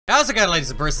How's it going, ladies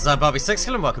and bruises? I'm Bobby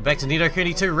Sixkilla and welcome back to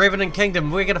Kuni 2 Revenant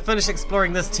Kingdom. We're going to finish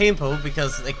exploring this temple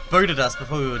because it booted us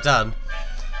before we were done.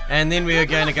 And then we are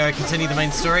going to go continue the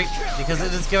main story because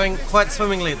it is going quite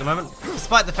swimmingly at the moment.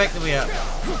 Despite the fact that we are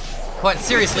quite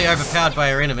seriously overpowered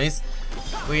by our enemies,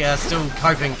 we are still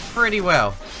coping pretty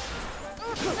well.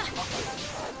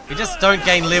 We just don't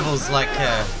gain levels like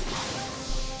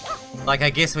I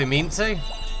guess we're meant to.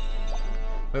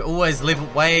 We're always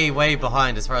way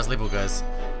behind as far as level goes.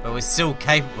 But we're still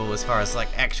capable as far as like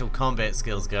actual combat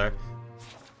skills go.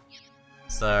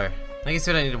 So I guess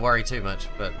we don't need to worry too much,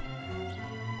 but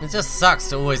it just sucks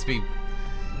to always be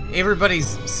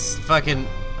everybody's fucking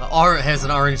has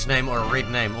an orange name or a red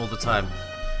name all the time.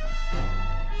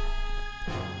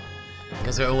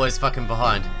 Because we're always fucking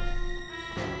behind.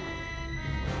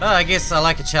 Oh, I guess I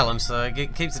like a challenge, so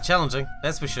it keeps it challenging,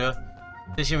 that's for sure.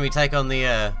 Especially when we take on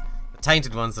the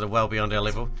tainted ones that are well beyond our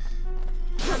level.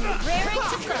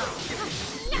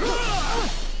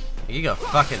 You got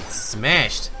fucking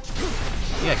smashed.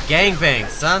 You got gangbanged,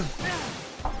 son.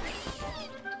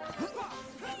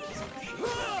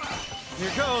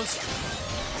 Here goes.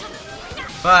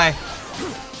 Bye.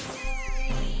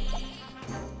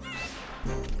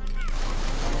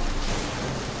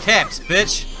 Caps,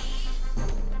 bitch.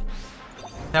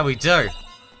 How we do?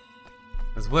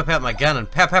 Let's whip out my gun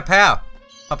and pow pow pow.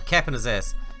 Pop a cap in his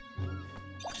ass.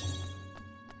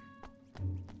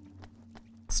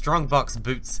 Strong box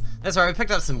boots. That's right, we picked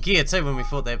up some gear too when we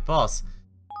fought that boss.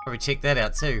 Probably check that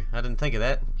out too. I didn't think of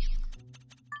that.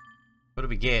 What did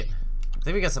we get? I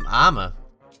think we got some armor.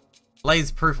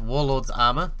 Blaze-proof warlord's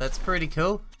armor. That's pretty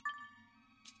cool.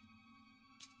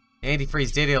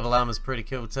 Antifreeze daredevil armor's pretty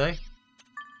cool too.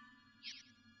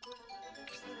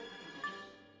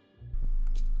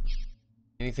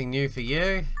 Anything new for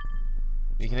you?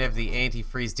 You can have the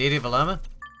antifreeze daredevil armor.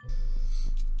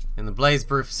 And the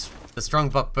blaze-proof, the strong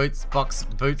box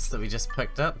boots that we just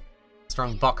picked up.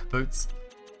 Strong bock boots.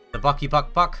 The bocky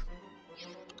bock.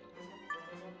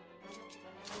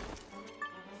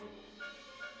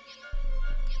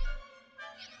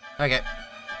 Okay.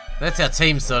 That's our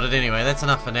team sorted anyway. That's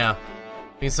enough for now.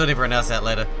 We can sort everyone else out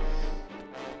later.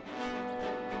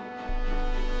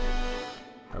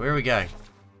 Right, where are we going?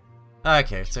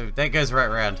 Okay, so that goes right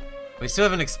round. We still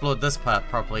haven't explored this part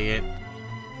properly yet.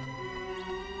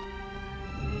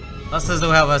 This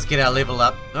will help us get our level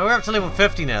up. Oh, we're up to level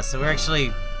 50 now, so we're actually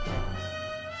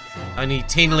only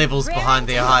 10 levels behind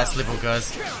their highest level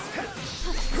goes.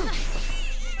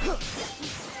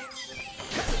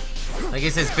 I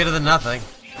guess that's better than nothing.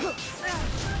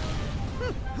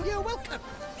 You're welcome.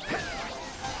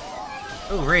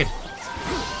 Oh, red.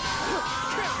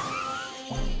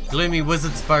 Gloomy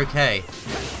Wizard's Bouquet.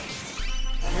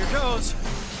 Here goes.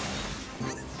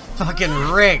 Fucking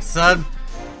wrecked, son.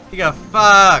 You got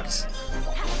fucked.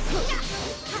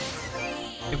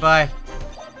 Goodbye.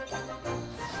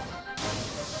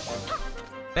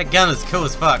 That gun is cool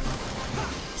as fuck.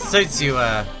 Suits you,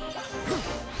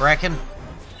 Bracken.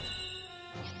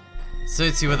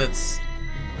 Suits you with its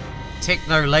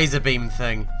techno laser beam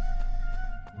thing.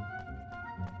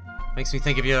 Makes me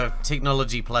think of your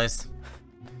technology place.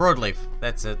 Broadleaf,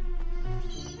 that's it.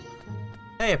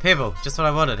 Hey, a pebble. Just what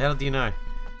I wanted. How did you know?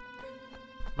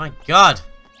 My god.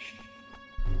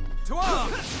 To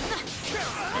arms.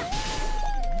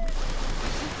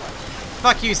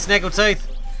 Fuck you, Snaggletooth.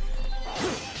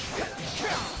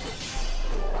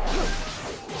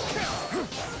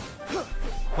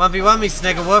 One v one me,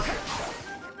 Snagglewolf.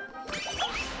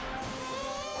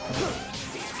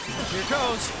 Here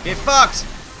goes. Get fucked.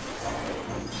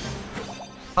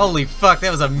 Holy fuck,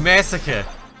 that was a massacre.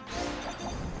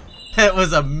 That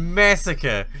was a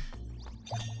massacre.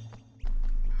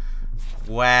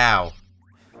 Wow.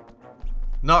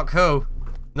 Not cool.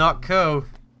 Not cool.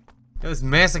 It was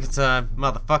massacre time,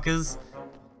 motherfuckers.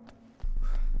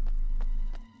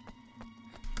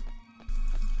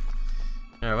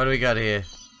 Alright, what do we got here?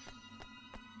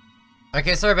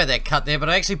 Okay, sorry about that cut there, but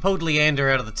I actually pulled Leander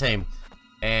out of the team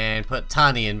and put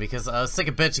Tani in because I was sick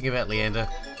of bitching about Leander.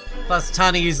 Plus,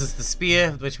 Tani uses the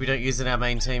spear, which we don't use in our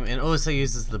main team, and also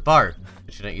uses the bow,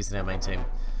 which we don't use in our main team.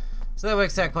 So that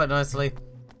works out quite nicely.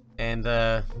 And,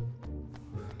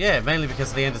 yeah, mainly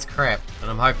because Leander's crap, and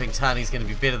I'm hoping Tani's going to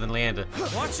be better than Leander.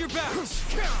 Watch your backs.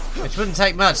 Which wouldn't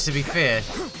take much, to be fair.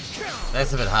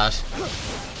 That's a bit harsh.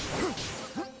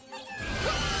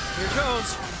 Here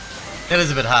goes. That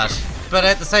is a bit harsh. But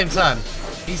at the same time,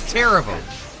 he's terrible.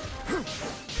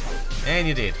 And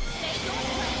you're dead.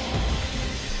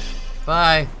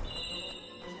 Bye.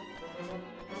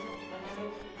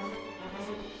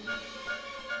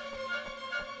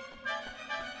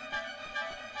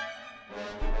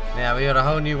 Now we got a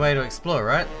whole new way to explore,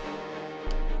 right?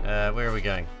 Where are we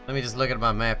going? Let me just look at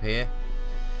my map here.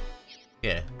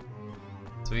 Yeah.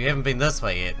 So we haven't been this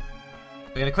way yet.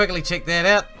 We're gonna quickly check that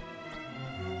out.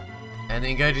 And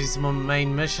then go do some more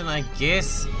main mission, I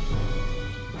guess.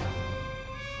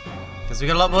 Because we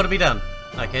got a lot more to be done.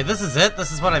 Okay, this is it.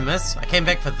 This is what I missed. I came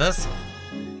back for this.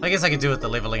 I guess I could do with the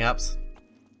leveling ups.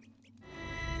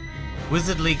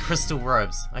 Wizardly crystal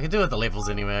robes. I can do with the levels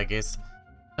anyway, I guess.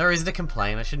 No reason to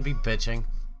complain. I shouldn't be bitching.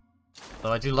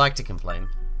 Though I do like to complain.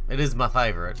 It is my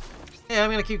favourite. Yeah,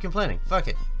 I'm gonna keep complaining. Fuck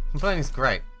it. Complaining's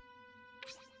great.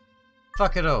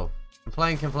 Fuck it all.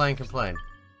 Complain, complain, complain.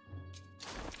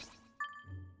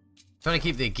 Trying to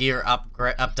keep their gear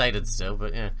updated still,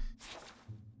 but yeah.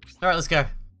 Alright, let's go.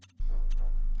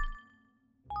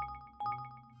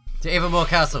 To Evermore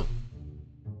Castle.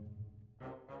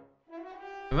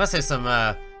 We must have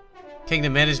some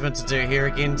kingdom management to do here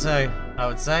again too, I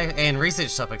would say. And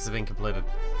research topics have been completed.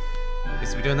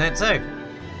 Guess we'll be doing that too.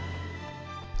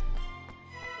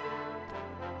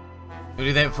 We'll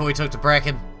do that before we talk to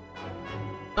Bracken.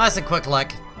 Nice and quick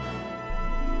like.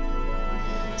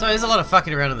 So there's a lot of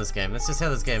fucking around in this game. That's just how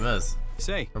this game is.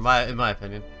 Say. In my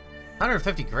opinion.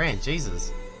 150 grand,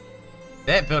 Jesus.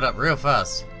 That built up real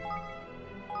fast.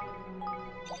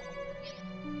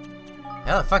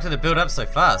 How the fuck did it build up so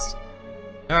fast?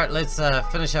 Alright, let's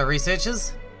finish our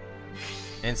researches.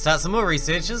 And start some more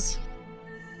researches.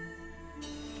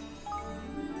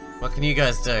 What can you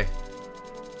guys do?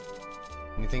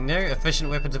 Anything new? Efficient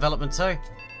weapon development too?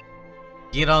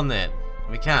 Get on that.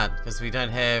 We can't, because we don't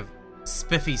have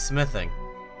spiffy smithing.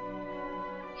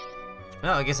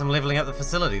 Oh, I guess I'm leveling up the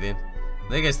facility then.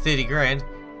 There goes 30 grand.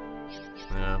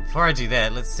 Before I do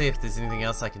that, let's see if there's anything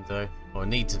else I can do, or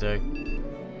need to do.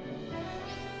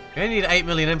 We only need 8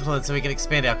 million influence so we can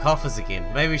expand our coffers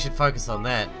again. Maybe we should focus on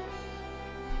that.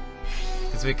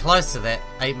 Because we're close to that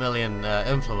 8 million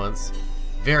influence.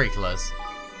 Very close.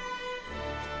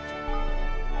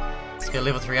 Let's go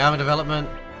level 3 armor development.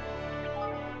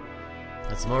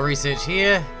 Got some more research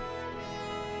here.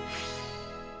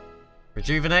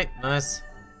 Rejuvenate, nice.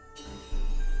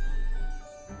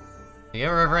 Yeah,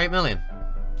 we're over 8 million.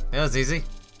 That was easy.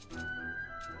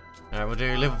 Alright, we'll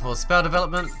do level 4 spell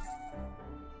development.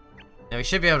 Now we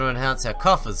should be able to enhance our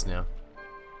coffers now.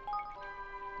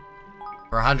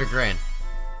 For 100 grand.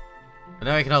 But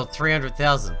now we can hold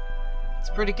 300,000. It's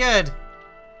pretty good.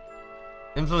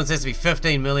 Influence has to be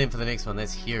 15 million for the next one,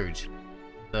 that's huge.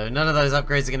 So none of those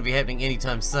upgrades are going to be happening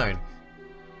anytime soon.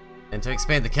 And to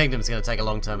expand the kingdom is going to take a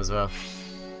long time as well.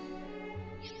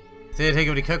 Third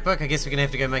Higgledy cookbook, I guess we're going to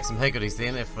have to go make some Higgledies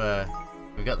then. If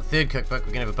we've got the third cookbook,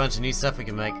 we're going to have a bunch of new stuff we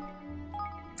can make.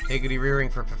 Higgledy rearing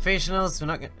for professionals.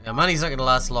 Our money's not going to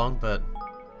last long, but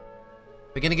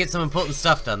we're going to get some important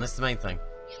stuff done, that's the main thing.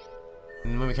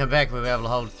 And when we come back, we'll be able to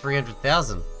hold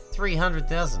 300,000.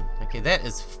 300,000. Okay, that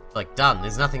is like done.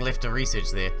 There's nothing left to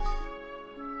research there.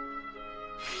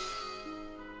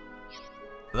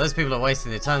 Those people are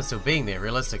wasting their time still being there,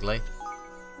 realistically.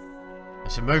 I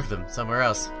should move them somewhere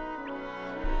else.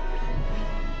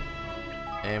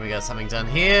 And we got something done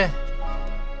here.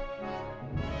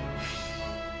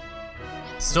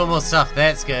 Store more stuff,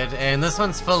 that's good. And this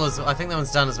one's full as well. I think that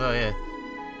one's done as well, yeah.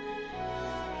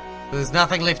 There's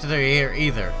nothing left to do here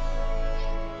either.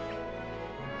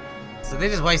 So they're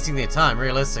just wasting their time,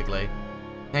 realistically.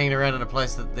 Hanging around in a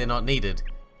place that they're not needed.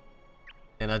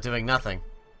 And are doing nothing.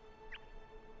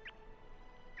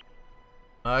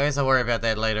 I guess I'll worry about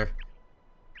that later.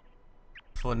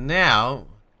 For now,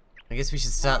 I guess we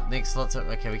should start next lots of...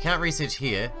 Okay, we can't research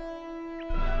here.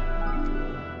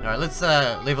 Alright, let's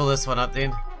level this one up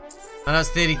then. I know it's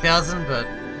 30,000, but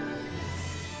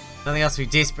nothing else we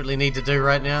desperately need to do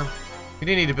right now. We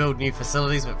do need to build new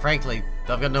facilities, but frankly,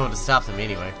 I've got no one to staff them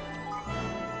anyway.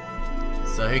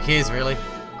 So who cares, really?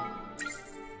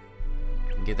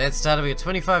 Get that started. We got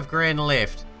 25 grand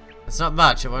left. It's not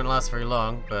much, it won't last very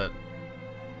long, but...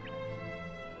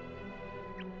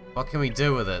 what can we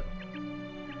do with it?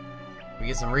 Can we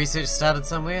get some research started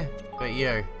somewhere? But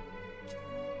you.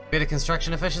 Better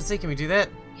construction efficiency, can we do that?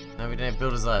 No, we don't have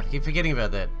builder's life. Keep forgetting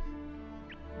about that.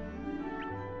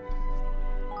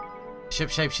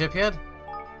 Ship-shaped shipyard?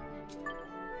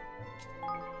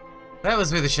 That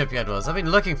was where the shipyard was. I've been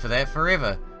looking for that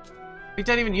forever. We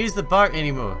don't even use the boat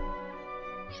anymore.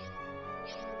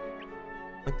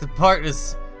 Like the boat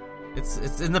is...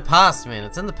 It's in the past, man.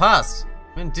 It's in the past.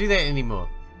 We don't do that anymore.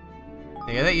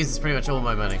 Yeah, that uses pretty much all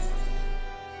my money.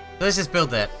 So let's just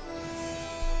build that.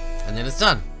 And then it's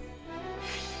done.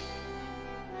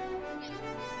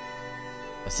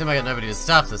 I assume I got nobody to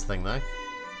staff this thing though.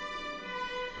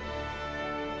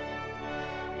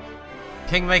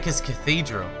 Kingmaker's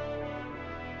Cathedral.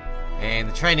 And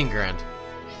the training ground.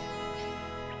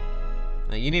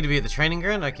 Now, you need to be at the training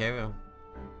ground? Okay, well.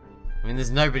 I mean, there's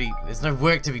no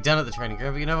work to be done at the training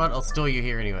ground, but you know what? I'll store you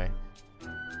here anyway.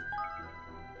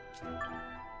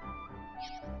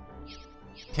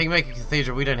 Kingmaker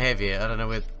Cathedral, we don't have yet. I don't know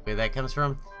where that comes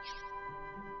from.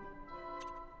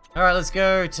 Alright, let's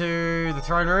go to the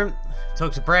throne room,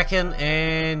 talk to Bracken,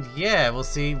 and yeah, we'll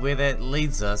see where that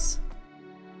leads us.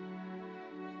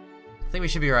 I think we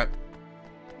should be right.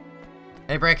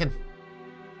 Hey Bracken.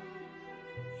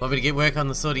 Want me to get work on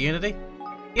the Sword of Unity?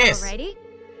 Yes! Alrighty.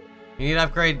 You need to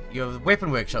upgrade your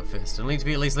weapon workshop first. It'll need to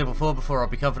be at least level 4 before I'll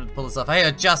be confident to pull this off. Hey,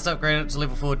 I just upgraded it to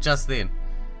level 4 just then.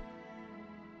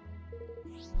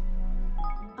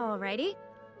 Alrighty.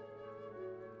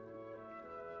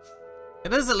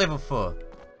 It is at level 4.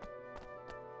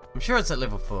 I'm sure it's at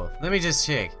level 4. Let me just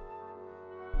check.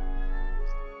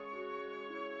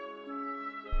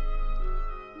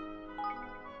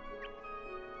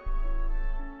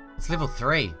 It's level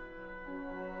 3.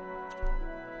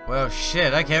 Well,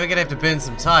 shit. Okay, we're gonna have to burn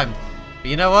some time.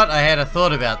 But you know what? I had a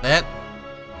thought about that.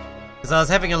 Because I was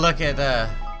having a look at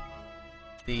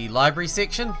the library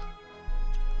section.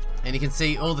 And you can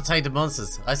see all the tainted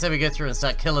monsters. I say we go through and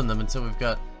start killing them until we've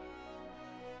got...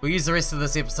 We'll use the rest of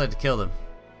this episode to kill them.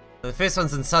 So the first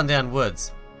one's in Sundown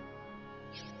Woods.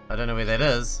 I don't know where that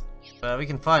is, but we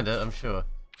can find it, I'm sure.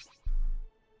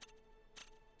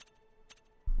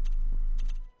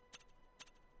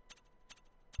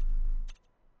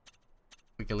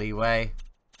 Wiggly way.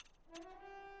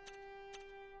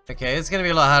 Okay, it's gonna be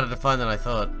a lot harder to find than I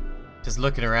thought. Just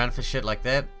looking around for shit like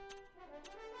that.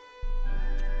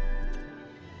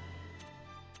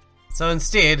 So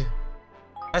instead,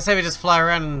 I say we just fly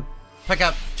around and pick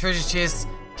up treasure chests,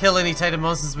 kill any tainted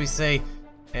monsters we see,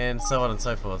 and so on and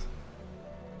so forth.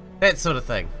 That sort of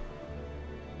thing.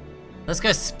 Let's go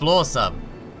explore some.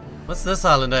 What's this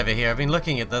island over here? I've been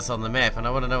looking at this on the map and I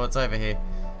want to know what's over here.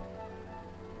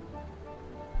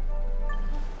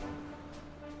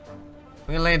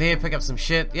 We're gonna land here, pick up some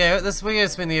shit. Yeah, we're gonna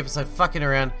spend the episode fucking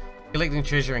around, collecting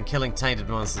treasure and killing tainted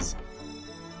monsters.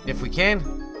 If we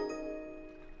can.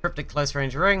 Cryptic close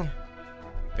range ring.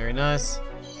 Very nice.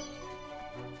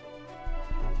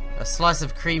 A slice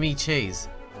of creamy cheese.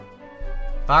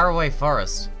 Faraway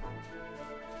forest.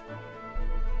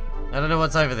 I don't know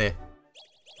what's over there.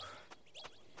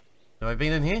 Have I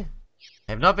been in here?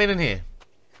 I have not been in here.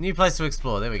 New place to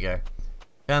explore. There we go.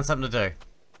 Found something to do.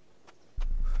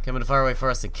 Come into Faraway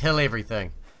Forest and kill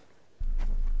everything.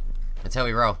 That's how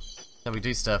we roll. That's how we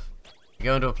do stuff. We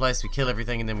go into a place, we kill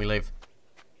everything, and then we leave.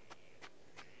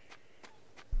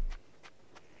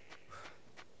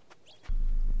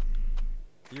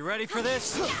 You ready for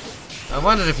this? I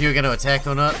wondered if you were going to attack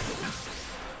or not.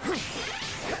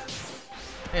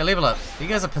 Hey, level up. You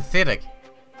guys are pathetic.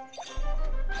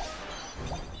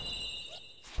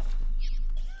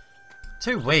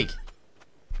 Too weak.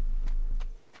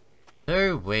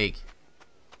 Too weak.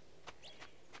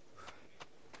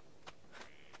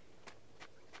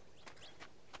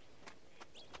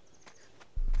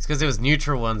 It's because there was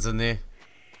neutral ones in there.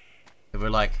 That were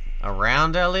like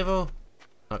around our level.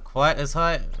 Not quite as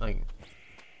high. Like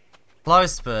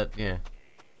close, but yeah.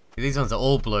 These ones are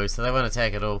all blue, so they won't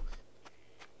attack at all.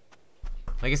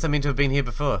 I guess I meant to have been here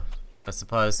before, I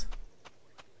suppose.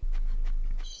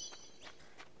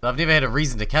 But I've never had a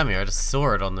reason to come here, I just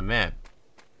saw it on the map.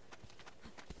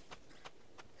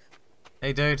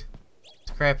 Hey dude,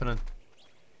 what's crapping?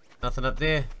 Nothing up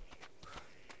there.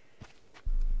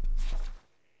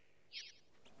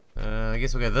 I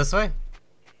guess we'll go this way?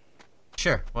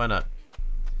 Sure, why not?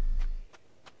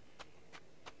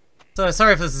 So,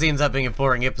 sorry if this ends up being a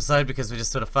boring episode because we're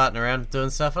just sort of farting around doing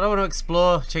stuff. I want to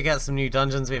explore, check out some new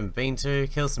dungeons we haven't been to,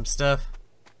 kill some stuff.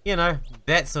 You know,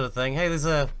 that sort of thing. Hey, there's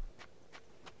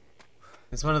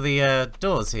one of the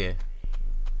doors here.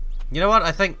 You know what?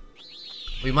 I think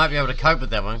we might be able to cope with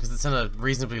that one because it's in a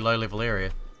reasonably low level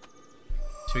area.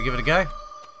 Should we give it a go?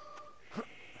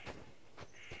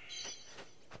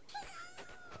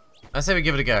 I say we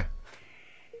give it a go.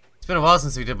 It's been a while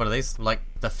since we did one of these, like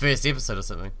the first episode or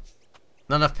something.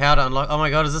 Not enough power to unlock. Oh my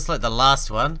god, is this like the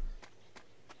last one?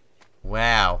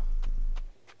 Wow.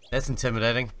 That's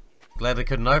intimidating. Glad I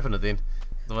couldn't open it then.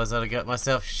 Otherwise I'd have got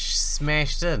myself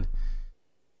smashed in.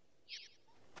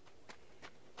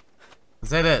 Is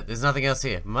that it? There's nothing else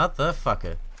here.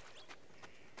 Motherfucker.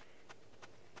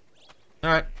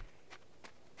 Alright.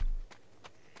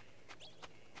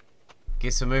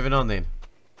 Guess we're moving on then.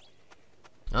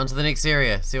 On to the next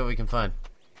area, see what we can find.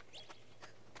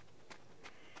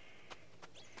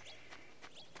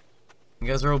 You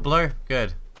guys are all blue?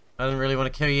 Good. I didn't really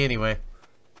want to kill you anyway.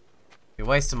 You're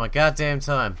wasting my goddamn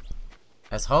time.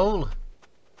 Asshole.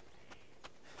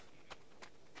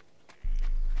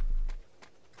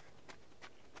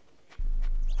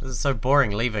 This is so boring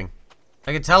leaving.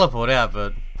 I could teleport out,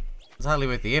 but it's hardly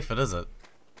worth the effort, is it?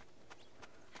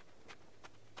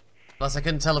 Plus I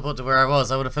couldn't teleport to where I was.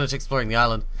 I would have finished exploring the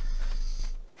island.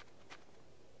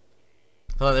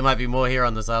 I feel like there might be more here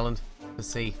on this island to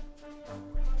see.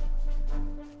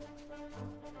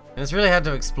 And it's really hard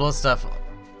to explore stuff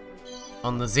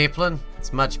on the Zeppelin.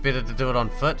 It's much better to do it on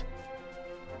foot.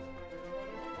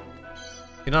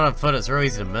 If you're not on foot, it's real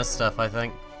easy to miss stuff, I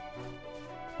think.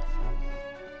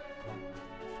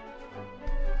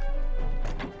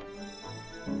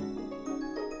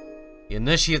 The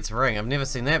Initiate's Ring. I've never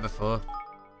seen that before.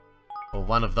 Or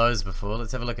one of those before.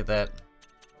 Let's have a look at that.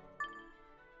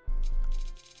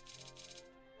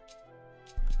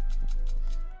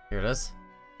 Here it is.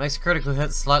 Makes critical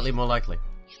hits slightly more likely.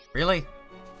 Really?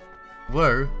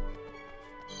 Whoa.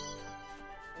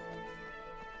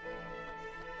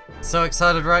 So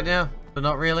excited right now, but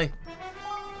not really.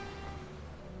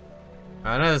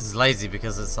 I know this is lazy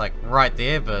because it's like right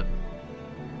there, but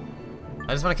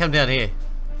I just want to come down here.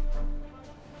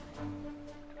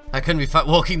 I couldn't be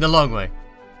walking the long way.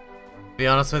 To be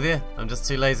honest with you, I'm just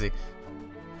too lazy.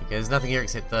 Okay, there's nothing here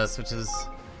except this, which is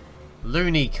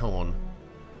loony corn.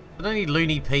 I don't need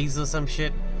loony peas or some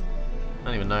shit. I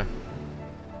don't even know.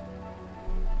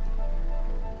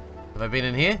 Have I been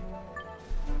in here?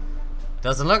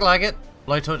 Doesn't look like it.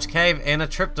 Blowtorch cave and a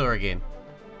trapdoor again.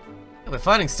 Yeah, we're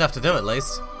finding stuff to do at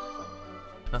least.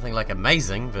 Nothing like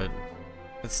amazing, but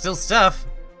it's still stuff.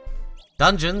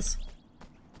 Dungeons.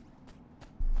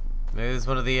 Maybe there's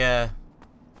one of the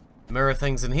mirror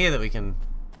things in here that we can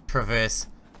traverse.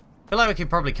 I feel like we could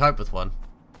probably cope with one.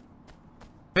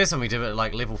 First time we did it at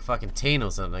like level fucking 10 or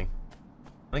something.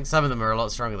 I think some of them are a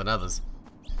lot stronger than others.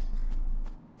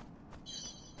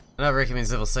 I know it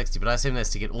recommends level 60, but I assume that's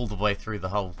to get all the way through the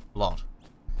whole lot.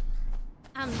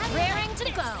 I'm raring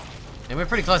to go. And we're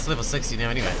pretty close to level 60 now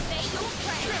anyway.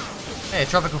 Hey,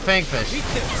 tropical fangfish.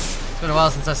 It's been a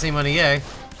while since I've seen one of you.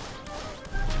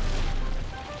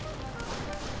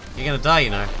 You're gonna die,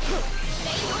 you know.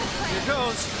 Here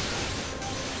goes.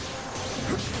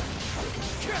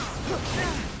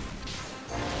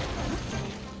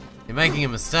 You're making a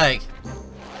mistake.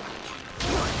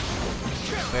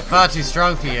 We're far too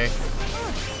strong for you.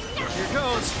 Here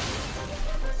goes.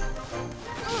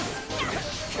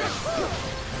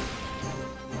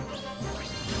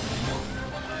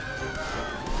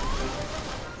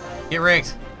 Get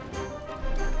wrecked.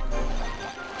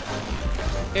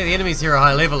 Yeah, the enemies here are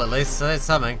high level at least, so that's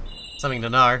something. Something to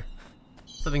know.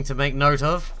 Something to make note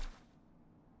of.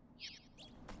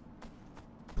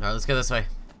 Alright, let's go this way.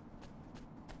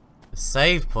 A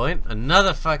save point.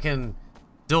 Another fucking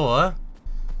door.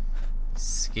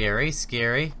 Scary,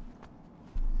 scary.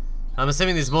 I'm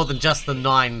assuming there's more than just the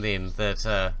 9 then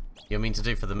that you're meant to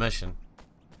do for the mission.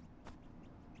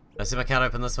 I assume I can't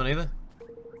open this one either.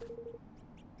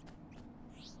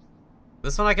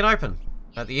 This one I can open.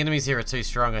 The enemies here are too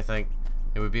strong, I think.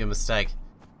 It would be a mistake.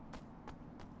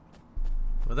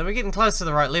 Well, then we're getting close to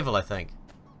the right level, I think.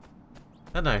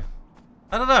 I don't know.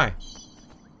 I don't know.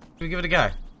 Should we give it a go?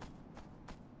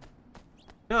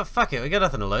 You know what, fuck it, we got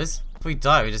nothing to lose. If we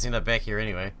die, we just end up back here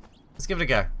anyway. Let's give it a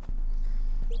go.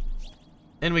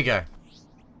 In we go.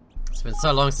 It's been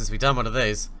so long since we've done one of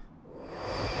these.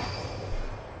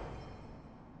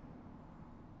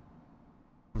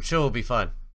 I'm sure we'll be fine.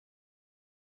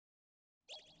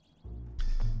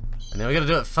 And now we gotta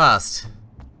do it fast.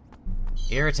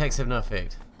 Air attacks have no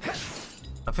effect.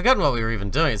 I've forgotten what we were even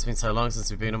doing, it's been so long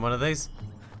since we've been in one of these.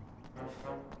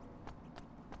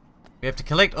 We have to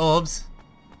collect orbs.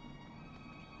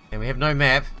 And we have no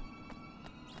map.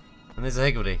 And there's a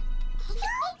higgledy.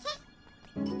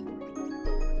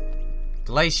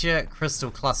 Glacier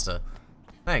Crystal Cluster.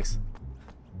 Thanks.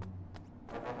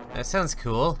 That sounds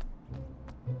cool.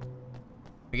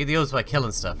 We get the orbs by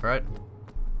killing stuff, right?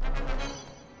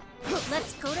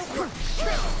 Let's go to work.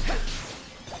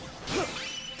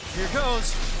 Here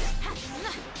goes.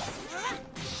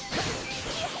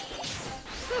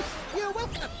 You're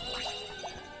welcome.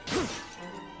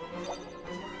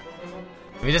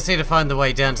 We just need to find the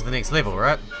way down to the next level,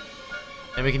 right?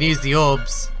 And we can use the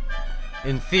orbs,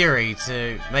 in theory,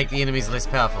 to make the enemies less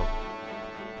powerful.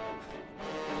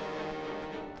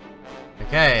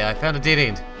 Okay, I found a dead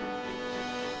end.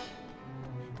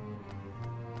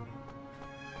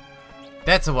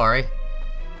 That's a worry.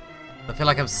 I feel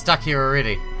like I'm stuck here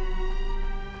already.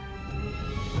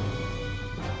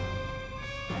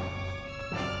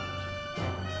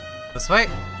 This way?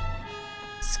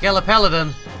 Sixkilla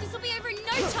Paladin. This will be over in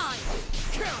no time.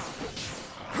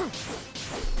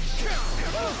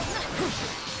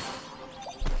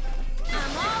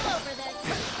 I'm all over this.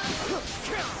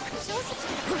 Show us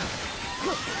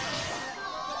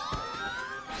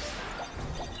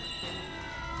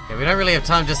Yeah, we don't really have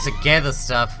time just to gather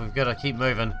stuff. We've got to keep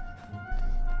moving.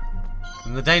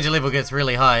 When the danger level gets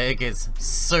really high, it gets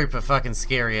super fucking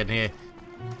scary in here.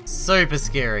 Super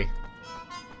scary.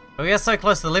 But we are so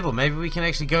close to the level, maybe we can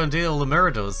actually go and do all the mirror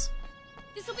doors.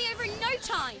 This will be over in no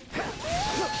time.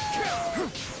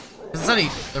 It's only,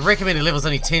 the recommended level is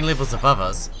only 10 levels above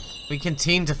us. We can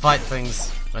tend to fight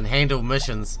things and handle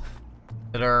missions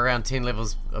that are around 10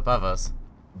 levels above us.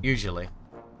 Usually.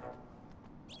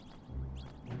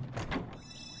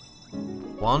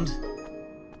 Wand?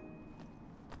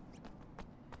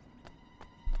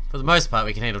 For the most part,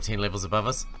 we can handle 10 levels above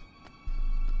us.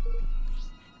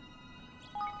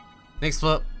 Next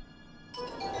floor.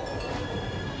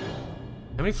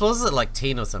 How many floors is it? Like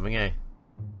 10 or something, eh?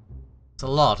 It's a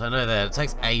lot, I know that. It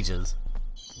takes ages.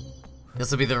 This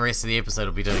will be the rest of the episode,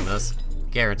 we'll be doing this.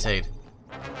 Guaranteed.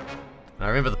 And I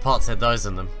remember the pots had those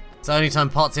in them. It's the only time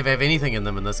pots ever have anything in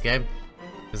them in this game.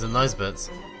 Is in those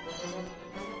bits.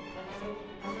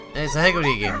 Hey, it's a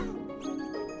Higgledy again.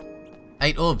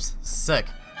 8 orbs. Sick.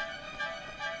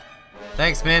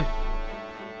 Thanks, man.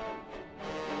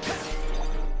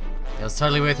 That was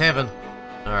totally worth having.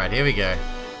 Alright, here we go.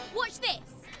 Watch this.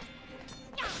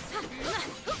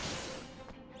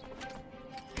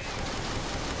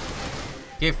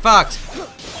 Get fucked!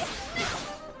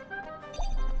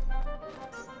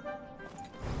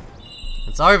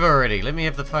 It's over already. Let me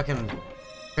have the fucking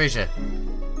treasure.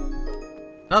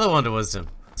 Another Wand of Wisdom.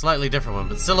 Slightly different one,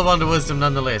 but still a Wand of Wisdom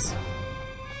nonetheless.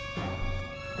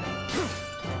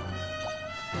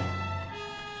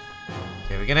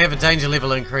 Okay, we're gonna have a danger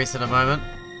level increase in a moment.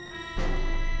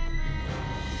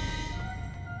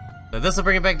 So this will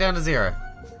bring it back down to 0.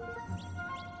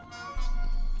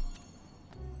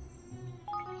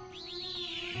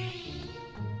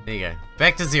 There you go.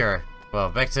 Back to 0.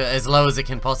 Well, back to as low as it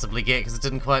can possibly get, because it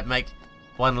didn't quite make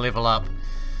one level up.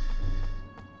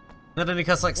 That only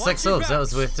cost like 6 orbs. That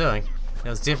was worth doing. That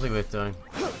was definitely worth doing.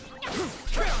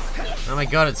 Oh my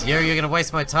god, it's you. You're gonna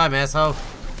waste my time, asshole.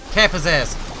 Cap his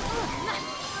ass.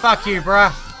 Fuck you,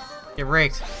 bruh. Get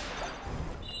wrecked.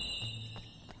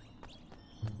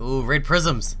 Ooh, red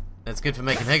prisms. That's good for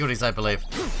making Higgledies, I believe.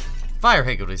 Fire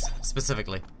Higgledies,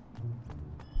 specifically.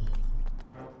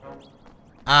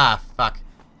 Ah, fuck.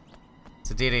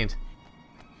 It's a dead end.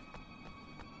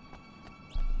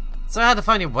 It's so hard to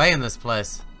find your way in this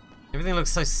place. Everything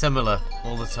looks so similar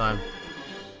all the time.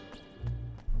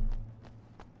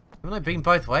 Haven't I been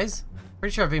both ways?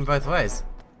 Pretty sure I've been both ways.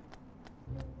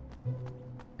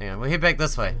 Hang on, we'll head back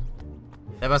this way.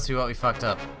 That must be what we fucked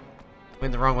up.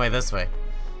 Went the wrong way this way.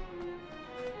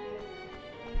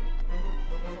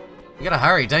 We gotta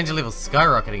hurry, danger level's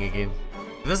skyrocketing again.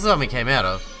 This is the one we came out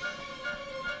of.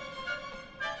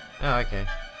 Oh, okay.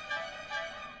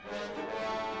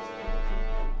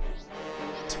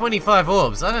 25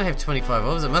 orbs. I don't have 25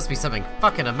 orbs. It must be something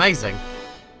fucking amazing.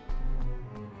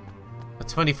 For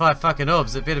 25 fucking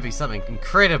orbs, it better be something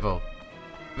incredible.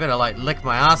 You better like lick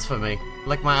my ass for me.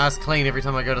 Lick my ass clean every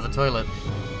time I go to the toilet.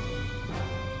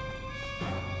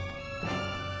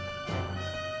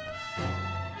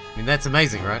 I mean, that's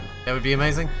amazing, right? That would be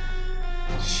amazing?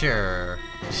 Sure.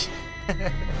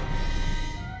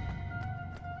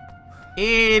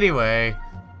 Anyway.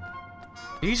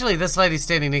 Usually this lady's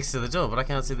standing next to the door, but I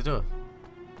can't see the door.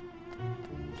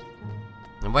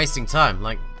 I'm wasting time.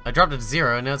 Like, I dropped it to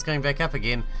 0 and now it's going back up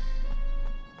again.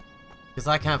 Because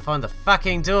I can't find the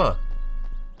fucking door.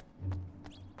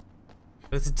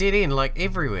 But it's a dead end, like,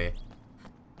 everywhere.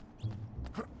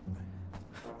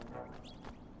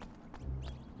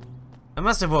 I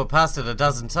must have walked past it a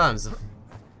dozen times if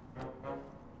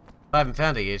I haven't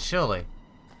found it yet, surely.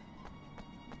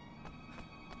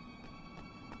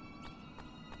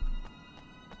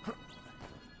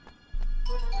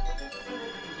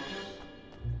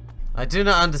 I do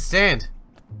not understand.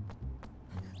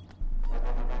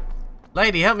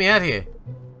 Lady, help me out here.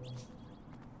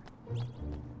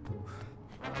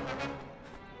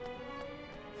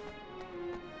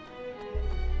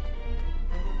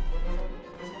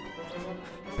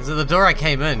 Is it the door I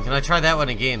came in? Can I try that one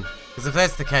again? Because if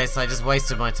that's the case, I just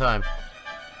wasted my time.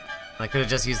 I could have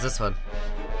just used this one.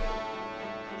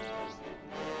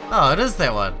 Oh, it is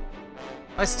that one.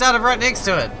 I started right next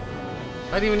to it.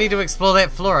 I didn't even need to explore that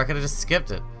floor, I could have just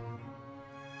skipped it.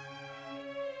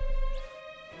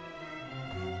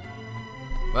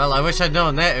 Well, I wish I'd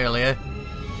known that earlier.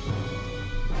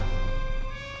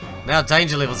 Now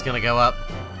danger level's gonna go up.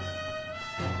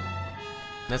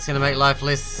 That's gonna make life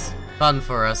less fun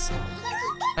for us.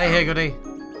 Hey, here, goodie.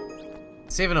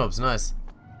 7 orbs, nice.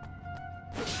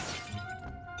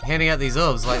 Handing out these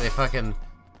orbs like they're fucking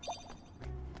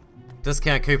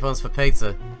discount coupons for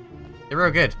pizza. They're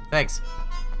real good, thanks.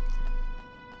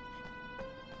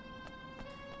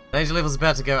 Danger level's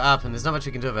about to go up and there's not much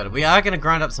we can do about it. We are gonna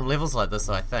grind up some levels like this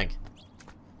though, I think.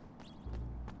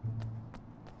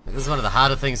 This is one of the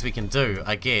harder things we can do,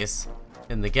 I guess,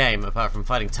 in the game, apart from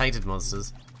fighting tainted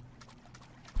monsters.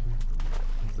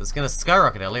 So it's gonna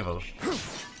skyrocket our level.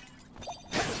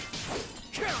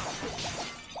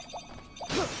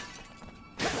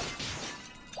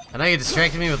 I know you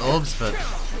distracted me with orbs, but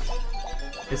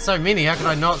there's so many, how can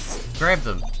I not grab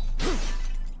them?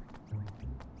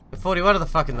 41 of the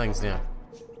fucking things now.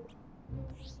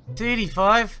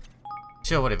 35?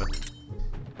 Sure, whatever.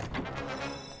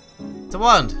 It's a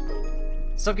wand!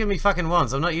 Stop giving me fucking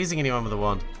wands, I'm not using anyone with a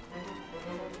wand.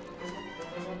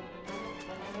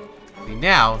 See,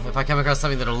 now, if I come across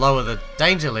something that'll lower the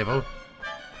danger level,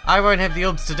 I won't have the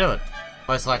orbs to do it.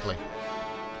 Most likely.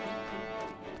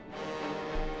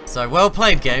 So, well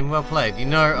played, game, well played. You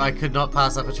know I could not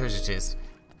pass up a treasure chest.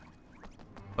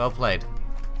 Well played.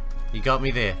 You got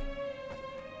me there.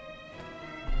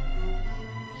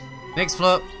 Next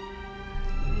floor.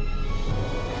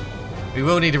 We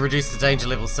will need to reduce the danger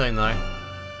level soon though.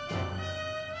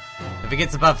 If it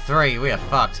gets above 3, we are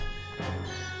fucked.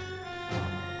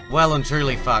 Well and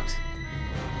truly fucked.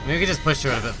 Maybe we can just push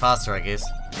through it a bit faster, I guess.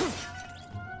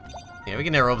 Yeah, we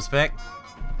can get our orbs back.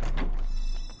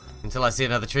 Until I see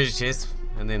another treasure chest,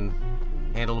 and then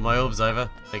hand all my orbs over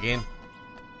again.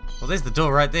 Well, there's the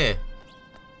door right there.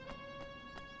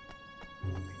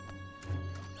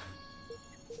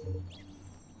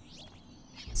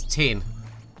 It's 10.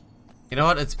 You know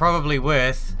what? It's probably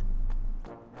worth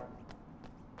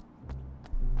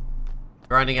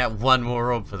grinding out one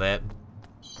more orb for that.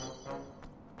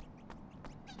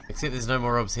 Except there's no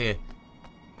more orbs here.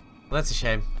 Well, that's a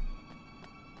shame.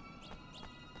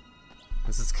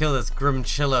 Let's just kill this grim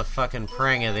chiller fucking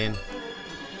pranger then.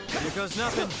 Here goes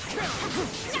nothing.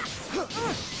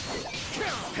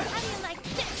 How do you like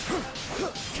this?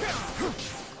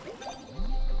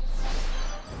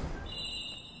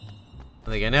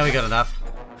 There you go, now we got enough.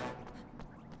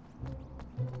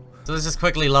 So let's just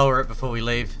quickly lower it before we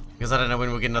leave, because I don't know when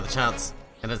we'll get another chance.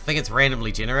 And I think it's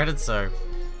randomly generated, so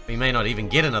we may not even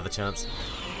get another chance.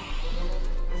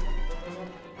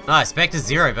 Nice, back to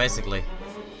 0 basically.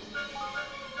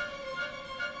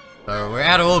 So we're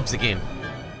out of orbs again.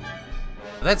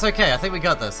 But that's okay, I think we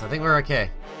got this. I think we're okay.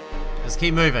 Just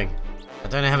keep moving. I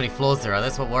don't know how many floors there are,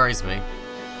 that's what worries me.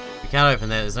 We can't open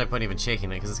that, there's no point even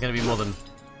checking it, because it's going to be more than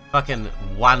fucking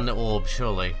 1 orb,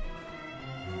 surely.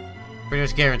 Pretty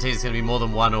much guaranteed it's going to be more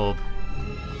than 1 orb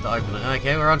to open it.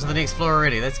 Okay, we're on to the next floor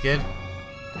already, that's good.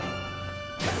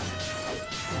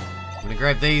 I'm going to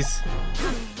grab these.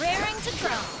 I'm raring to go.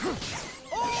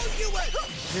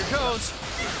 Here goes.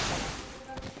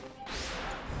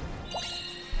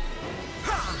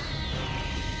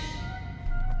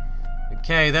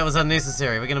 Okay, that was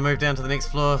unnecessary. We're going to move down to the next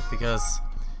floor because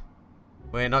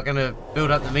we're not going to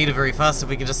build up the meter very fast if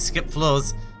we can just skip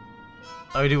floors.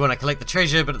 I do want to collect the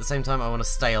treasure, but at the same time I want to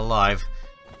stay alive.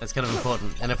 That's kind of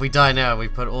important. And if we die now, we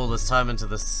put all this time into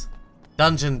this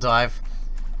dungeon dive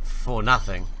for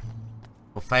nothing.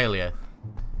 Or failure.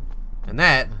 And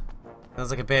that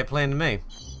sounds like a bad plan to me.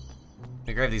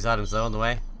 We grab these items though on the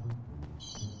way.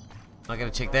 Not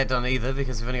going to check that done either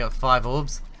because we've only got 5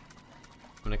 orbs.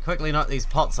 I'm going to quickly knock these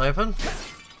pots open.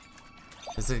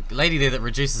 There's a lady there that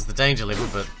reduces the danger level,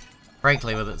 but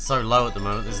frankly with it so low at the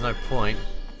moment there's no point.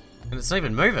 And it's not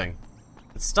even moving.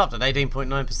 It's stopped at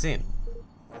 18.9%.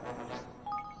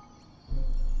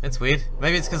 That's weird.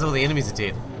 Maybe it's because all the enemies are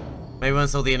dead. Maybe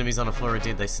once all the enemies on a floor are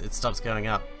dead, it stops going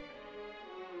up.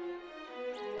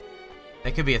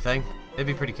 That could be a thing. That'd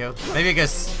be pretty cool. Maybe it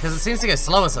goes, because it seems to go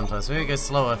slower sometimes. Maybe it goes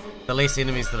slower the less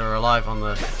enemies that are alive on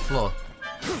the floor.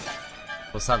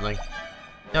 Or something.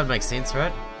 That would make sense,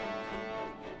 right?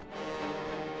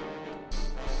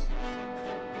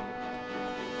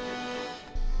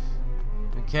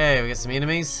 Okay, we got some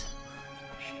enemies.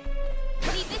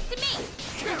 Leave this to me.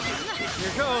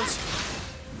 Here goes.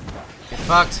 Get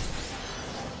fucked.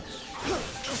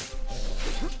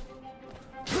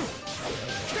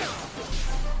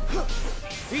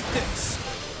 Eat this.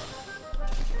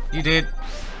 You did.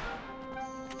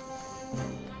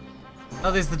 Oh,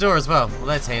 there's the door as well. Well,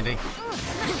 that's handy. I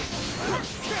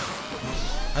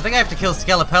think I have to kill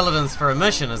Sixkilla Paladins for a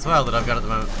mission as well that I've got at the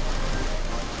moment.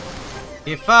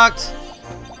 Get fucked.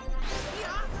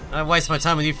 I don't waste my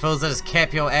time with you fools, I just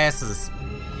cap your asses.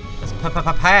 Just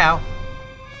pow.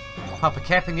 Pop a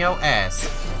cap in your ass.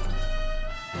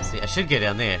 See, I should get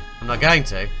down there. I'm not going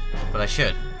to, but I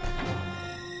should.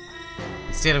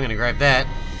 Instead, I'm gonna grab that,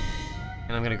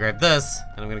 and I'm gonna grab this,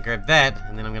 and I'm gonna grab that,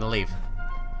 and then I'm gonna leave.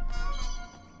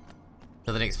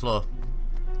 To the next floor.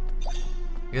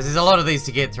 Because there's a lot of these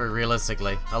to get through,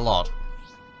 realistically. A lot.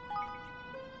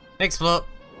 Next floor.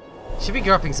 Should be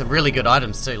dropping some really good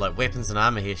items too, like weapons and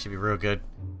armor here should be real good.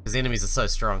 Because the enemies are so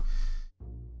strong.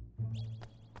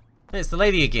 Hey, it's the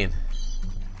lady again.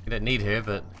 We don't need her,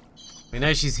 but we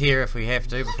know she's here if we have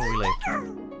to before we leave.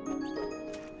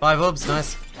 5 orbs,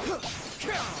 nice.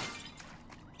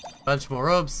 Bunch more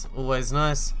orbs, always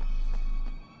nice.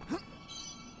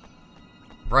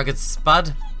 Rugged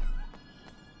spud.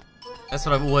 That's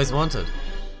what I've always wanted.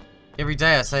 Every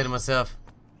day I say to myself,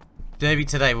 maybe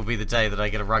today will be the day that I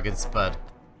get a rugged spud.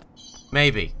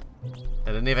 Maybe.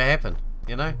 But it never happened,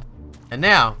 you know? And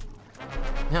now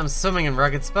I'm swimming in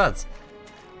rugged spuds.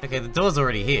 Okay, the door's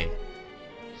already here.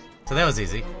 So that was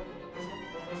easy.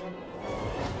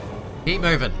 Keep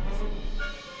moving.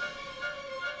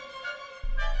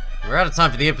 We're out of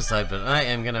time for the episode, but I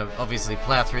am gonna obviously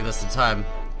plow through this entire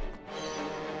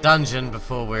dungeon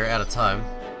before we're out of time.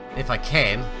 If I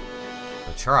can.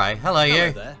 I'll try. Hello,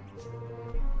 you. there.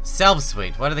 Salve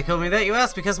suite. Why do they call me that, you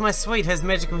ask? Because my suite has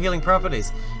magical healing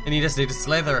properties, and you just need to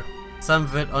slather some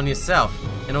of it on yourself,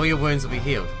 and all your wounds will be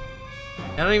healed.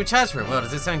 I don't even charge for it. Well,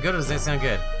 does that sound good or does that sound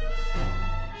good?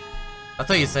 I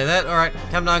thought you'd say that. Alright,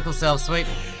 come to Uncle Salve suite.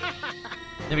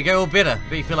 There we go, all better.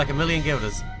 Bet you feel like a million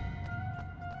guilders.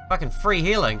 Fucking free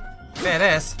healing.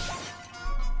 Badass.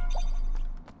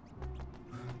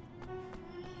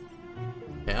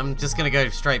 Okay, I'm just gonna go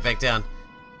straight back down.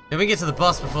 If we get to the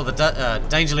boss before the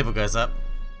danger level goes up,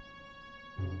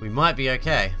 we might be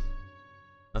okay.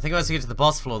 I think once we get to the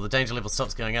boss floor, the danger level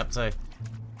stops going up too.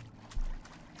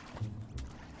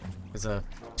 There's a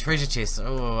treasure chest.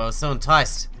 Oh, I was so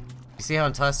enticed. You see how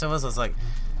enticed I was? I was like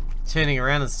turning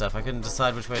around and stuff. I couldn't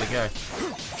decide which way to go.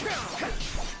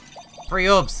 3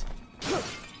 orbs.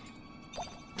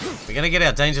 We're gonna get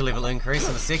our danger level increase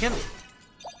in a second.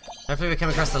 Hopefully we come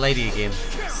across the lady again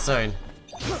soon.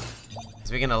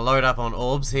 So we're gonna load up on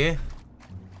orbs here.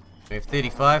 We have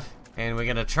 35, and we're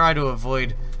gonna try to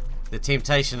avoid the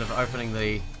temptation of opening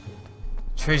the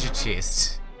treasure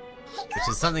chest, which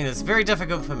is something that's very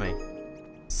difficult for me.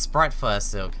 Sprite Fire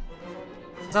Silk.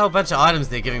 There's a whole bunch of items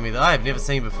they're giving me that I have never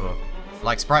seen before,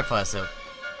 like Sprite Fire Silk.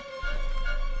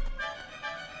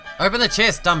 Open the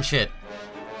chest, dumb shit.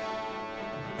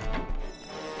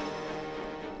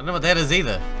 I don't know what that is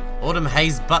either. Autumn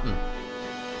Haze Button.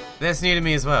 That's new to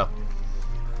me as well.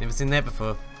 Never seen that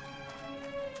before.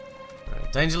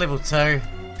 Right, danger level 2.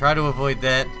 Try to avoid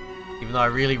that, even though I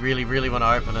really want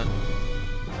to open it.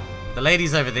 The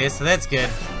lady's over there, so that's good.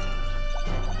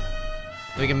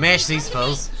 We can mash these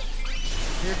fools.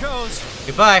 Here goes.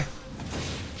 Goodbye.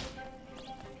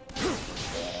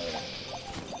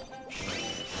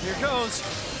 Here goes.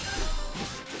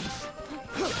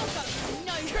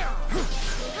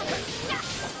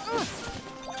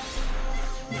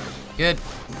 Good.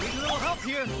 Need a little help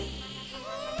here.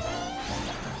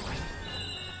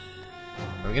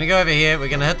 We're gonna go over here. We're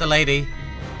gonna hit the lady.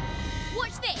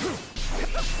 Watch this.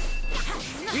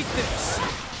 Eat this.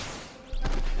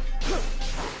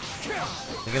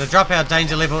 We're gonna drop our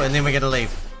danger level and then we're gonna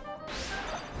leave.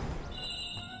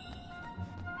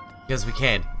 Because we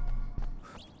can.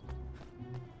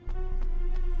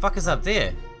 Fuck is up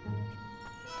there?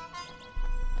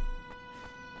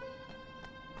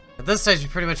 At this stage we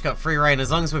pretty much got free reign.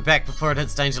 As long as we're back before it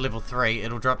hits danger level 3,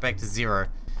 it'll drop back to 0.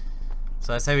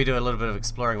 So I say we do a little bit of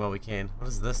exploring while we can. What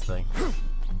is this thing?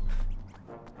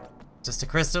 Just a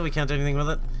crystal, we can't do anything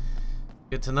with it.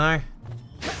 Good to know.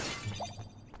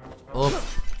 Orb.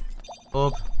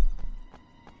 Orb.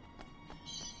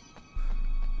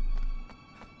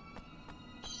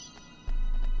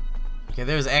 Okay,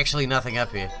 there is actually nothing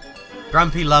up here.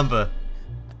 Grumpy lumber.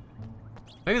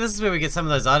 Maybe this is where we get some of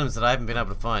those items that I haven't been able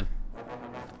to find.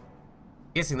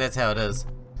 I'm guessing that's how it is.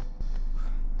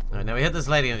 Alright, now we hit this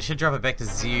lady and it should drop it back to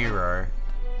 0.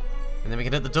 And then we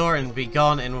can hit the door and be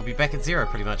gone and we'll be back at 0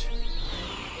 pretty much.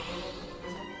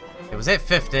 It was at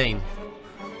 15.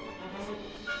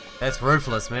 That's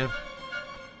ruthless, man.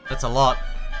 That's a lot.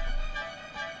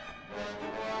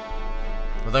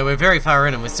 Although we're very far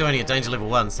in and we're still only at danger level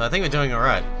 1, so I think we're doing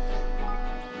alright.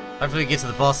 Hopefully we get to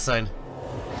the boss soon.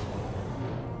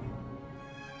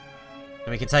 And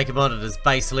we can take him on at his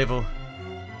base level.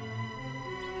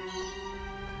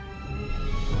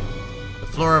 The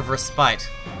Floor of Respite.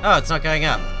 Oh, it's not going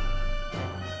up.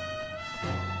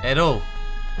 At all.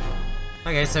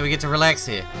 Okay, so we get to relax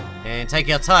here. And take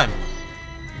our time.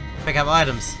 Pick up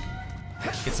items.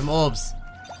 Get some orbs.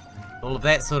 All of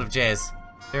that sort of jazz.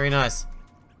 Very nice.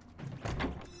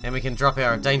 And we can drop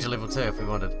our danger level 2 if we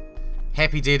wanted.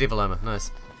 Happy Daredevil armor. Nice.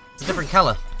 It's a different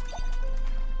colour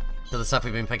to the stuff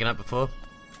we've been picking up before.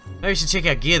 Maybe we should check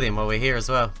our gear then while we're here as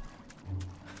well.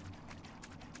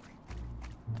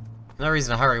 No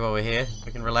reason to hurry while we're here.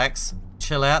 We can relax,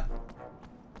 chill out.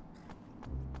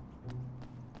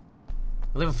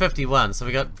 Level 51, so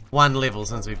we got 1 level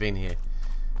since we've been here.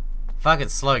 Fuck,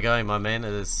 it's slow going, my man.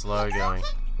 It is slow going.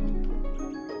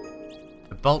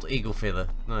 A bolt eagle feather.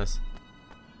 Nice.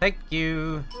 Thank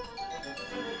you.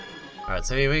 Alright,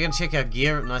 so we're gonna check our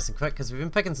gear nice and quick because we've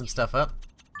been picking some stuff up.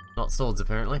 Not swords,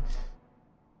 apparently.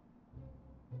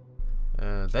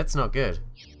 That's not good.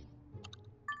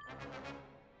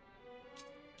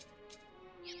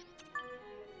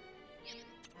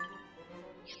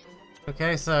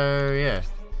 Okay, so yeah.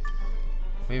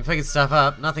 We've been picking stuff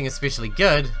up. Nothing especially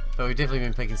good, but we've definitely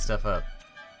been picking stuff up.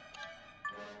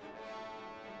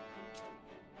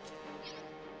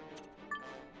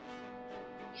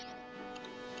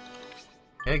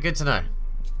 Okay, good to know. At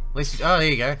least oh, there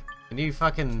you go. A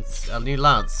new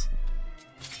lance.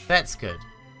 That's good.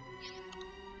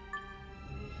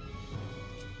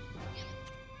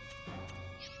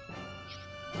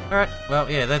 Alright, well,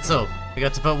 yeah, that's all. We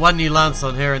got to put 1 new lance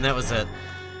on her and that was it.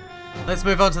 Let's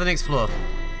move on to the next floor.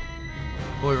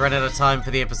 Before we run out of time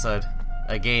for the episode.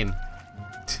 Again.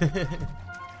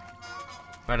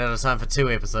 Run out of time for 2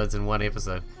 episodes in 1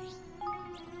 episode.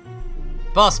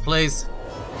 Boss, please!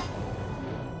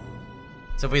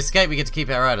 So if we escape, we get to keep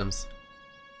our items.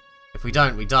 If we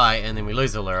don't, we die and then we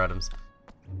lose all our items.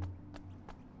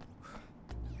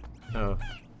 Oh.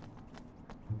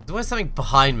 There's always something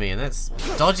behind me, and that's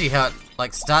dodgy how it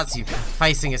like starts you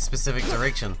facing a specific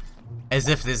direction as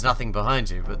if there's nothing behind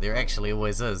you, but there actually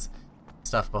always is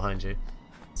stuff behind you.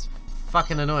 It's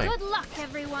fucking annoying. Good luck,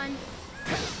 everyone.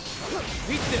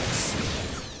 Beat this.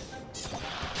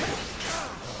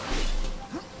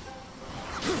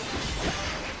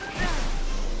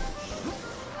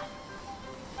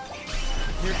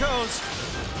 Here goes.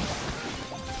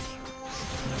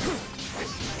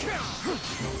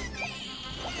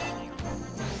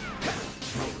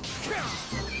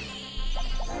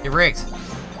 Get wrecked.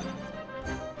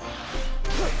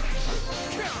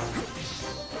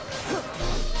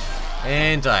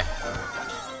 And die.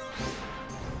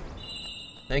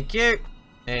 Thank you.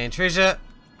 And treasure.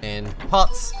 And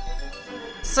pots.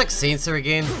 6 sensor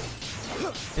again.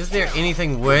 Is there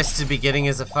anything worse to be getting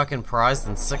as a fucking prize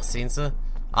than 6 sensor?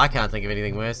 I can't think of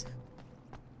anything worse.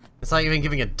 It's like even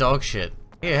giving a dog shit.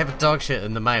 Here, have a dog shit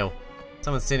in the mail.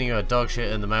 Someone's sending you a dog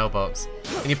shit in the mailbox.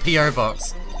 In your PO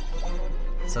box.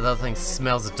 So the other thing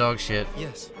smells of dog shit.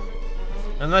 Yes.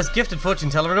 I'm the most gifted fortune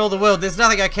teller in all the world. There's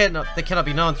nothing that cannot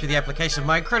be known through the application of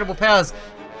my incredible powers.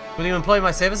 Will you employ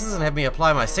my services and have me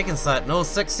apply my second sight and all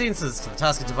 6 senses to the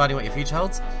task of dividing what your future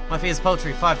holds? My fee is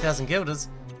paltry 5,000 guilders.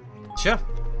 Sure.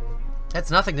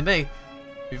 That's nothing to me.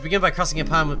 We begin by crossing my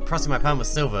palm with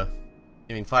silver.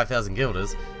 You mean 5,000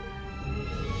 guilders?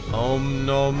 Om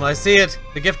nom, I see it.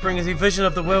 The gift brings you vision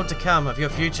of the world to come, of your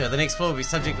future. The next floor will be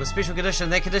subject to a special condition.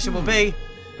 That condition will be...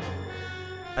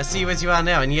 I see you as you are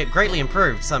now, and yet greatly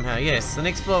improved somehow, yes. The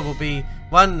next floor will be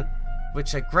one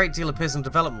which a great deal of personal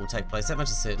development will take place, that much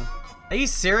is certain. Are you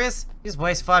serious? You just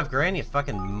waste 5 grand, you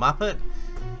fucking muppet?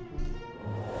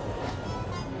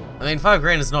 I mean, 5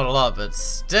 grand is not a lot, but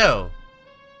still.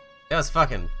 That was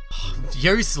fucking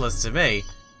useless to me.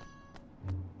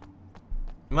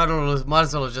 You might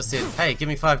as well have just said, hey, give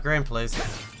me 5 grand, please.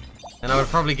 And I would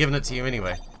have probably given it to you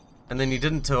anyway. And then you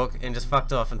didn't talk and just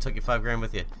fucked off and took your 5 grand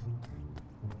with you.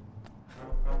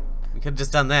 We could have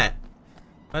just done that.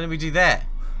 Why didn't we do that?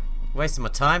 Wasting my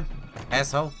time,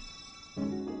 asshole.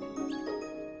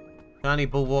 Shiny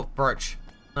bulwark brooch.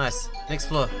 Nice. Next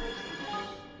floor.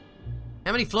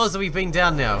 How many floors have we been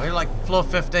down now? We're like floor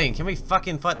 15. Can we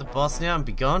fucking fight the boss now and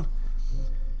be gone?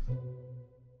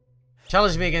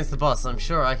 Challenge me against the boss. I'm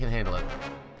sure I can handle it.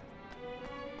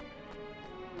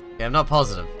 Yeah, I'm not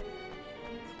positive.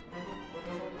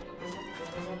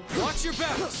 Watch your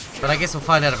backs. But I guess we'll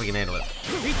find out if we can handle it.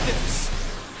 Beat this.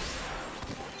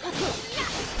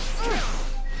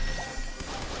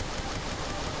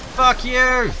 Fuck you!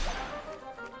 Oh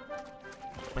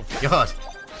my god.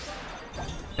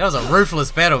 That was a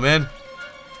ruthless battle, man.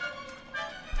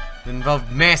 It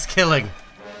involved mass killing.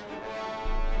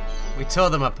 We tore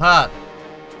them apart.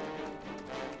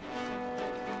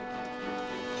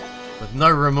 With no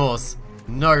remorse.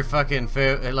 No fucking we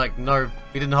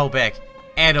didn't hold back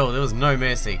at all. There was no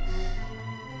mercy.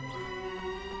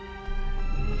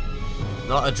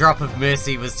 Not a drop of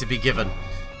mercy was to be given.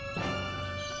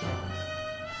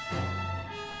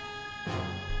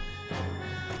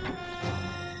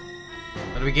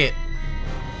 What do we get?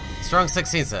 Strong 6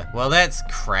 sensor. Well, that's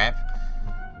crap.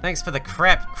 Thanks for the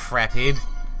craphead.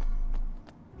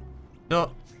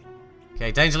 No.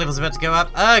 Okay, danger level's about to go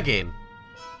up again.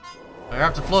 We're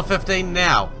up to floor 15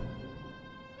 now.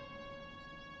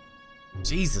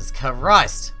 Jesus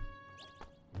Christ.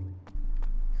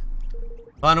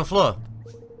 Final floor.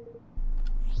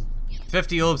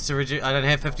 50 orbs to reduce. I don't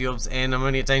have 50 orbs, and I'm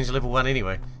only at danger level 1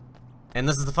 anyway. And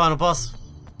this is the final boss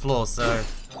floor, so.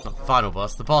 Not final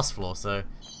boss, the boss floor, so.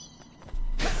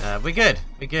 We're good.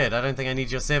 We're good. I don't think I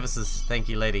need your services, thank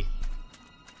you, lady.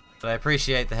 But I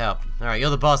appreciate the help. Alright, you're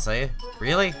the boss, are you?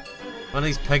 Really? One of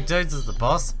these pig dudes is the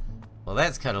boss? Well,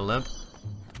 that's kind of limp.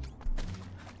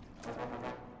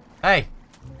 Hey!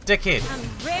 Dickhead!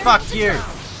 Fuck you!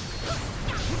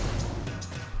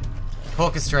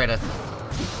 Orchestrator.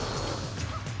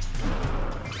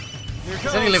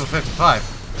 It's only level 55.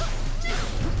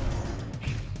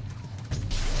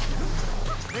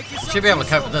 Should be able to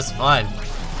cope with this fine.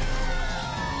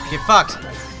 Get fucked.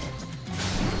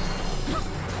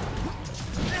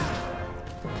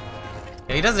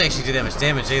 Yeah, he doesn't actually do that much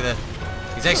damage either.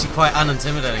 He's actually quite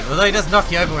unintimidating. Although he does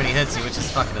knock you over when he hits you, which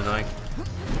is fucking annoying.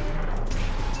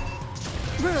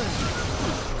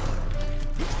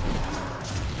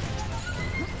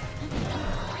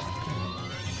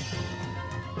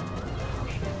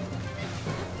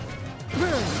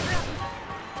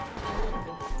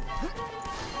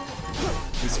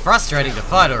 He's frustrating to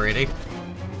fight already.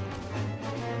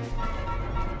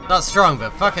 Not strong,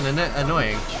 but fucking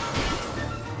annoying.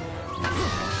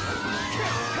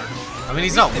 I mean,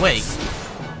 he's not weak.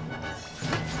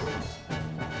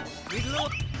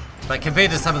 But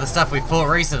compared to some of the stuff we fought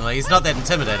recently, he's not that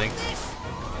intimidating. In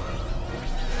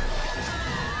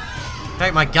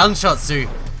fact, my gunshots do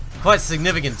quite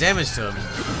significant damage to him.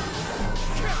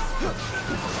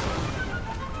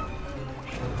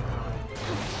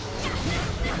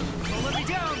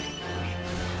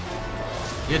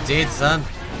 You're dead, son.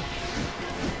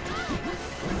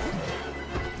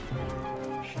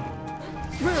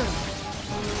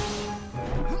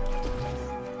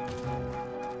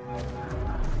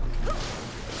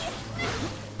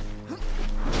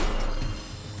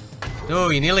 Oh,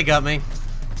 you nearly got me.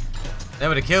 That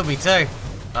would have killed me too,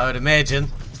 I would imagine.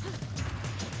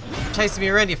 Chasing me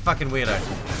around, you fucking weirdo.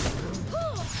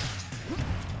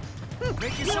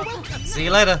 See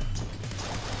you later.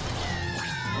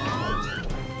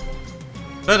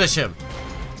 Finish him.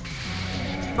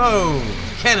 Boom!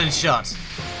 Cannon shot.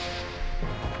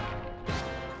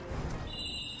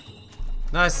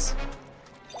 Nice.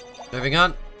 Moving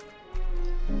on.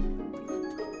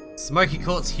 Smoky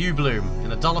Quartz Hue Bloom,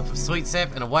 and a dollop of Sweet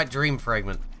Sap, and a White Dream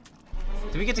Fragment.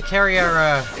 Do we get to carry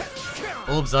our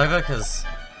orbs over? Because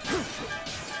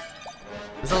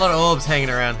there's a lot of orbs hanging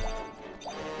around.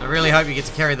 I really hope you get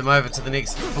to carry them over to the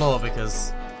next floor,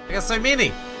 because I got so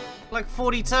many! Like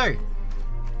 42!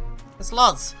 That's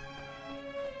lots!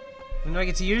 When do I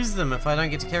get to use them if I don't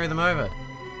get to carry them over?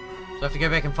 Do I have to go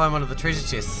back and find one of the treasure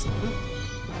chests?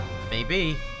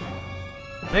 Maybe.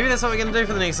 Maybe that's what we're going to do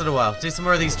for the next little while. Do some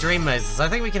more of these dream mazes. I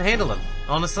think we can handle them,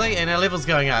 honestly, and our level's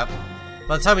going up.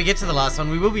 By the time we get to the last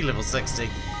one, we will be level 60,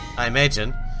 I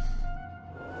imagine.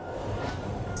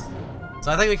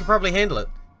 So I think we can probably handle it.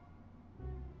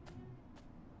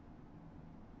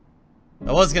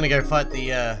 I was going to go fight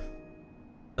the,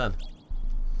 done.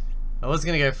 I was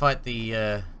going to go fight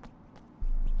the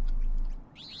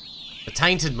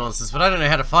tainted monsters, but I don't know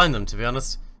how to find them, to be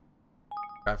honest.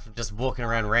 Right, from just walking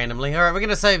around randomly. Alright, we're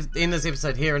going to end this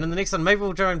episode here, and in the next one, maybe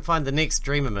we'll try and find the next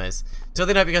Dreamer Maze. Till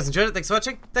then, I hope you guys enjoyed it. Thanks for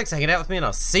watching, thanks for hanging out with me, and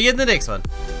I'll see you in the next one.